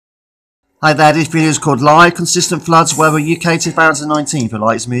Hi there, this video is called Live Consistent Floods Weather UK 2019. If you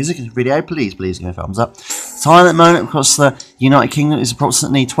like this music and video, please give me a thumbs up. Time at the moment across the United Kingdom is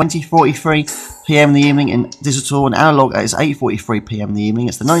approximately 20:43 PM in the evening in digital and analog. It's 8:43 PM in the evening.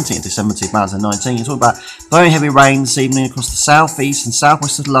 It's the 19th of December 2019. It's all about very heavy rain this evening across the southeast and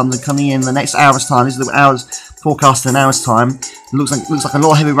southwest of London coming in the next hour's time. These are the hours forecast in an hour's time. It looks like a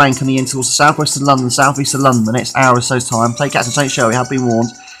lot of heavy rain coming in towards the southwest of London, southeast of London the next hour or so's time. Take action, take show. We have been warned.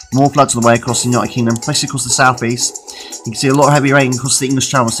 More floods on the way across the United Kingdom, especially across the southeast. You can see a lot of heavy rain across the English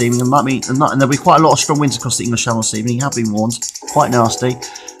Channel this evening, and there'll be quite a lot of strong winds across the English Channel this evening. You have been warned, quite nasty.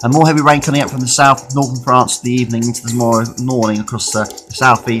 And more heavy rain coming up from the south, northern France, the evening into the morning across the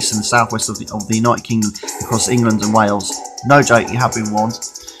southeast and the southwest of the United Kingdom, across England and Wales. No joke, you have been warned.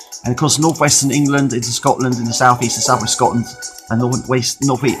 And across northwestern England into Scotland, in the southeast and southwest Scotland, and northeast,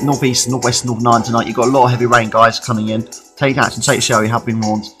 northwest, Northern Ireland tonight. You've got a lot of heavy rain, guys, coming in. Take action, take show. You have been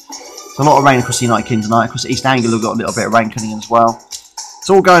warned. A lot of rain across the United Kingdom tonight. Across the East Anglia, we've got a little bit of rain coming in as well. It's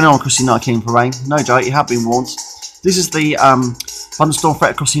all going on across the United Kingdom for rain. No joke, you have been warned. This is the thunderstorm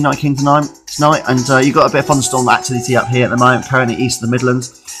threat across the United Kingdom tonight, and you've got a bit of thunderstorm activity up here at the moment, currently east of the Midlands.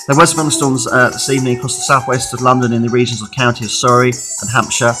 There were some thunderstorms this evening across the southwest of London in the regions of the county of Surrey and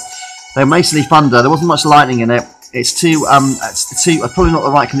Hampshire. They were mostly thunder. There wasn't much lightning in it. It's probably not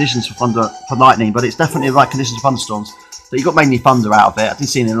the right conditions for lightning, but it's definitely the right conditions for thunderstorms. So you got mainly thunder out of it. I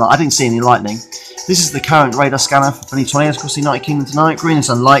didn't see any lightning. This is the current radar scanner for 2020 across the United Kingdom tonight. Green is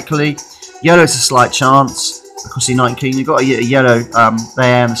unlikely. Yellow is a slight chance across the United Kingdom. You've got a yellow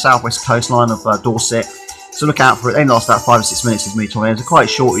there on the southwest coastline of Dorset. So look out for it. They last about 5 or 6 minutes. These mini tornadoes. They're quite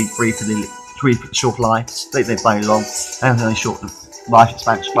short lives. They're very long. They have only short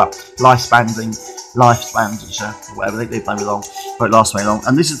lifespans, or whatever. They don't very long. Won't last very long.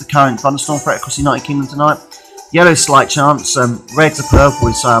 And this is the current thunderstorm threat across the United Kingdom tonight. Yellow is slight chance. Red to purple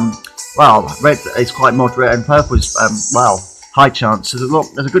is red is quite moderate, and purple is high chance.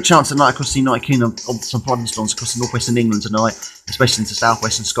 There's a good chance tonight across the United Kingdom of some thunderstorms across the northwestern England tonight, especially into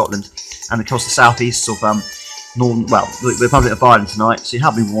southwestern Scotland and across the southeast of the Republic of Ireland tonight. So you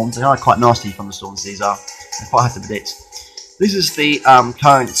have been warned. They are quite nasty thunderstorms. These are. They're quite hard to predict. This is the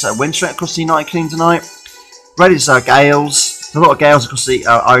current wind threat across the United Kingdom tonight. Red is gales. There's a lot of gales across the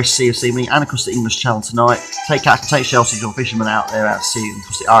Irish Sea this evening and across the English Channel tonight. Take shelter if you're fishermen out there at sea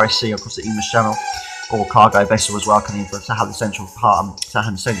across the Irish Sea, across the English Channel, or cargo vessel as well coming in for Southampton Central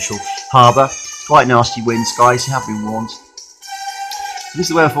Harbour. Quite nasty winds, guys. You have been warned. This is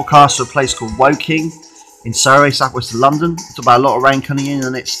the weather forecast for a place called Woking in Surrey, southwest of London. It's about a lot of rain coming in the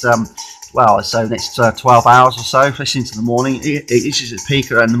next 12 hours or so, especially into the morning. It reaches its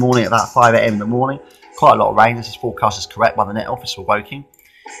peak in the morning at about 5 AM in the morning. Quite a lot of rain. This forecast is correct by the Net Office for Woking,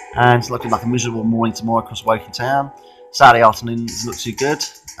 and it's looking like a miserable morning tomorrow across Woking town. Saturday afternoon doesn't look too good,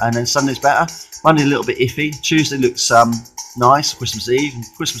 and then Sunday's better. Monday a little bit iffy. Tuesday looks nice. Christmas Eve and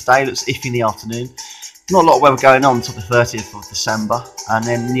Christmas Day looks iffy in the afternoon. Not a lot of weather going on until the 30th of December, and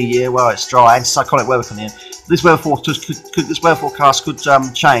then New Year. Well, it's dry and cyclonic weather coming in. This weather forecast could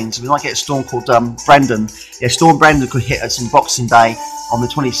change. We might get a storm called Brendan. Yeah, Storm Brendan could hit us on Boxing Day on the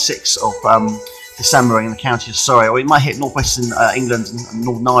 26th of December in the county of Surrey, or it might hit northwestern England and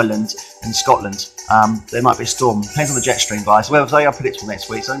Northern Ireland and Scotland. There might be a storm. Depends on the jet stream, guys. The weather's very unpredictable next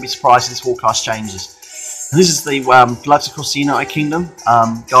week, so don't be surprised if this forecast changes. And this is the floods across the United Kingdom,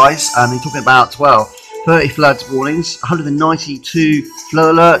 guys, and they're talking about 30 flood warnings, 192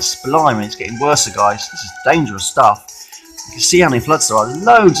 flood alerts. Blimey, it's getting worse, guys. This is dangerous stuff. You can see how many floods there are.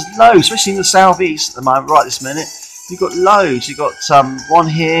 Loads, especially in the southeast at the moment, right this minute. You've got loads. You've got one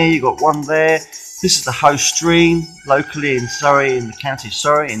here, you've got one there. This is the host stream, locally in Surrey, in the county of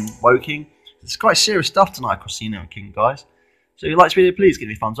Surrey, in Woking. It's quite serious stuff tonight across the United Kingdom, guys. So if you like this video, please give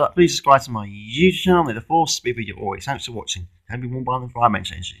me a thumbs up. Please subscribe to my YouTube channel. May the force be with you always. Thanks for watching. Don't be warned by the environment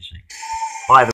change.